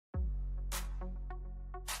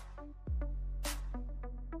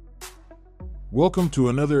Welcome to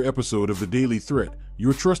another episode of The Daily Threat,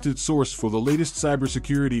 your trusted source for the latest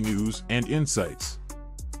cybersecurity news and insights.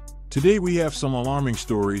 Today we have some alarming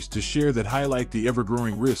stories to share that highlight the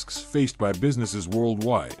ever-growing risks faced by businesses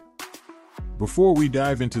worldwide. Before we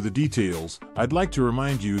dive into the details, I'd like to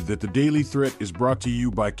remind you that The Daily Threat is brought to you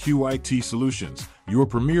by QIT Solutions, your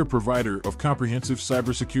premier provider of comprehensive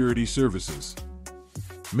cybersecurity services.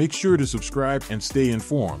 Make sure to subscribe and stay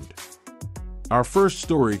informed. Our first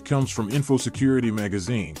story comes from InfoSecurity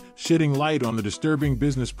magazine, shedding light on the disturbing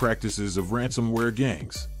business practices of ransomware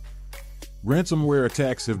gangs. Ransomware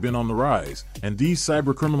attacks have been on the rise, and these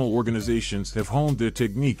cybercriminal organizations have honed their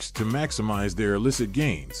techniques to maximize their illicit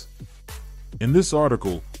gains. In this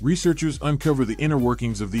article, researchers uncover the inner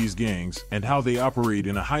workings of these gangs and how they operate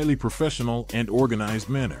in a highly professional and organized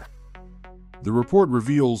manner. The report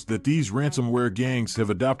reveals that these ransomware gangs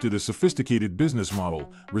have adopted a sophisticated business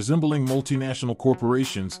model, resembling multinational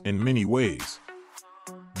corporations in many ways.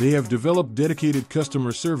 They have developed dedicated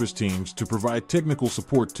customer service teams to provide technical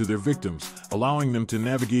support to their victims, allowing them to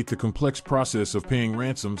navigate the complex process of paying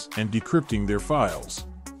ransoms and decrypting their files.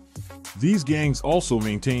 These gangs also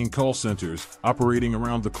maintain call centers, operating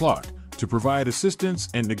around the clock, to provide assistance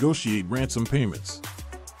and negotiate ransom payments.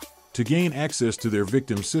 To gain access to their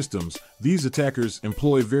victims' systems, these attackers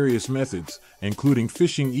employ various methods, including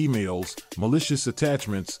phishing emails, malicious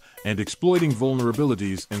attachments, and exploiting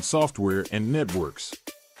vulnerabilities in software and networks.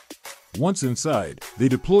 Once inside, they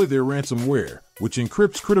deploy their ransomware, which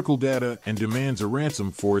encrypts critical data and demands a ransom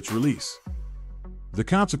for its release. The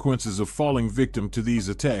consequences of falling victim to these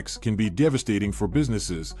attacks can be devastating for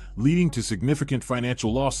businesses, leading to significant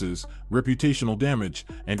financial losses, reputational damage,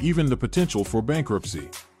 and even the potential for bankruptcy.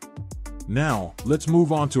 Now, let's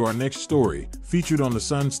move on to our next story, featured on the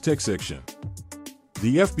Sun's tech section.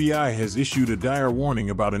 The FBI has issued a dire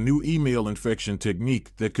warning about a new email infection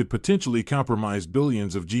technique that could potentially compromise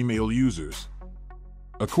billions of Gmail users.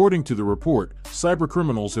 According to the report,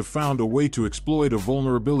 cybercriminals have found a way to exploit a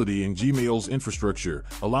vulnerability in Gmail's infrastructure,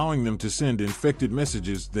 allowing them to send infected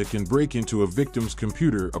messages that can break into a victim's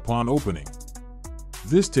computer upon opening.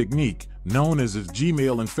 This technique, known as a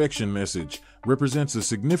Gmail infection message, represents a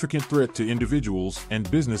significant threat to individuals and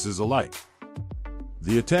businesses alike.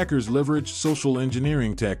 The attackers leverage social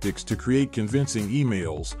engineering tactics to create convincing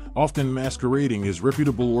emails, often masquerading as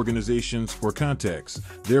reputable organizations or contacts,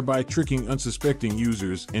 thereby tricking unsuspecting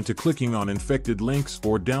users into clicking on infected links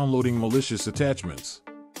or downloading malicious attachments.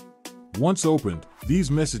 Once opened,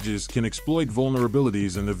 these messages can exploit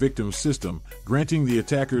vulnerabilities in the victim's system, granting the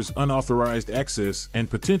attackers unauthorized access and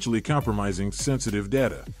potentially compromising sensitive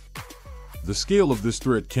data. The scale of this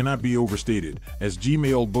threat cannot be overstated, as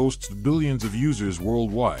Gmail boasts billions of users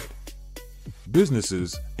worldwide.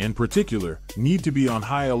 Businesses, in particular, need to be on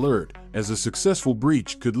high alert, as a successful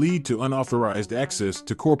breach could lead to unauthorized access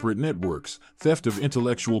to corporate networks, theft of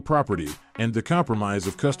intellectual property, and the compromise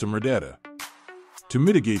of customer data. To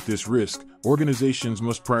mitigate this risk, organizations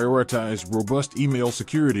must prioritize robust email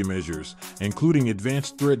security measures, including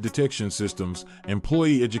advanced threat detection systems,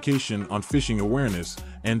 employee education on phishing awareness,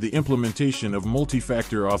 and the implementation of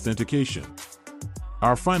multi-factor authentication.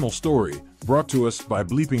 Our final story, brought to us by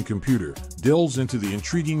Bleeping Computer, delves into the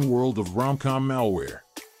intriguing world of Romcom Malware.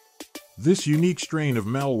 This unique strain of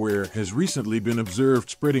malware has recently been observed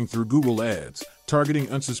spreading through Google Ads,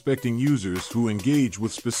 targeting unsuspecting users who engage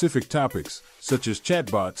with specific topics, such as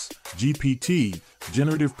chatbots, GPT,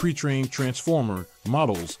 generative pre-trained transformer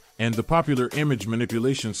models, and the popular image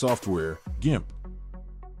manipulation software, GIMP.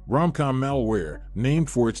 Romcom Malware, named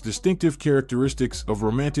for its distinctive characteristics of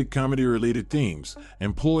romantic comedy-related themes,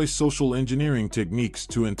 employs social engineering techniques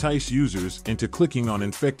to entice users into clicking on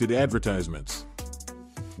infected advertisements.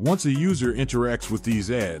 Once a user interacts with these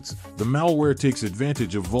ads, the malware takes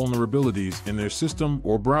advantage of vulnerabilities in their system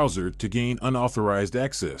or browser to gain unauthorized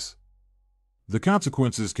access. The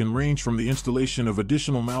consequences can range from the installation of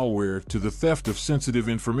additional malware to the theft of sensitive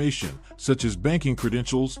information, such as banking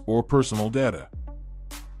credentials or personal data.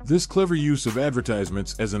 This clever use of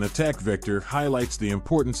advertisements as an attack vector highlights the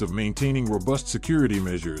importance of maintaining robust security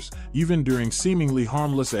measures, even during seemingly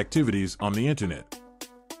harmless activities on the internet.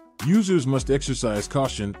 Users must exercise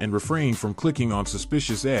caution and refrain from clicking on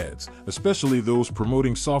suspicious ads, especially those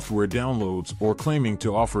promoting software downloads or claiming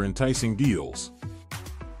to offer enticing deals.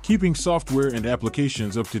 Keeping software and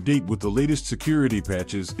applications up to date with the latest security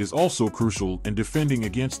patches is also crucial in defending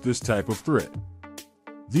against this type of threat.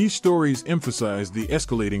 These stories emphasize the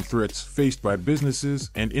escalating threats faced by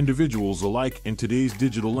businesses and individuals alike in today's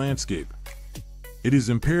digital landscape. It is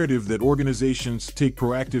imperative that organizations take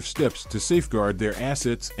proactive steps to safeguard their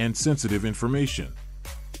assets and sensitive information.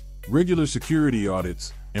 Regular security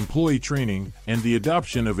audits, employee training, and the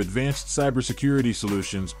adoption of advanced cybersecurity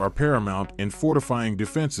solutions are paramount in fortifying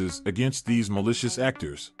defenses against these malicious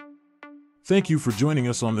actors. Thank you for joining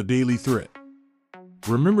us on the Daily Threat.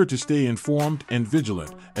 Remember to stay informed and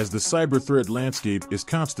vigilant as the cyber threat landscape is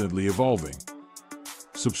constantly evolving.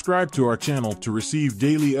 Subscribe to our channel to receive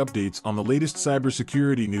daily updates on the latest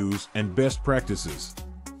cybersecurity news and best practices.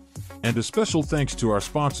 And a special thanks to our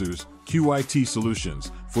sponsors, QIT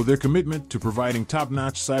Solutions, for their commitment to providing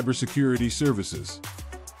top-notch cybersecurity services.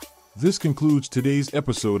 This concludes today's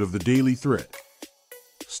episode of the Daily Threat.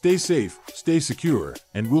 Stay safe, stay secure,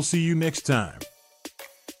 and we'll see you next time.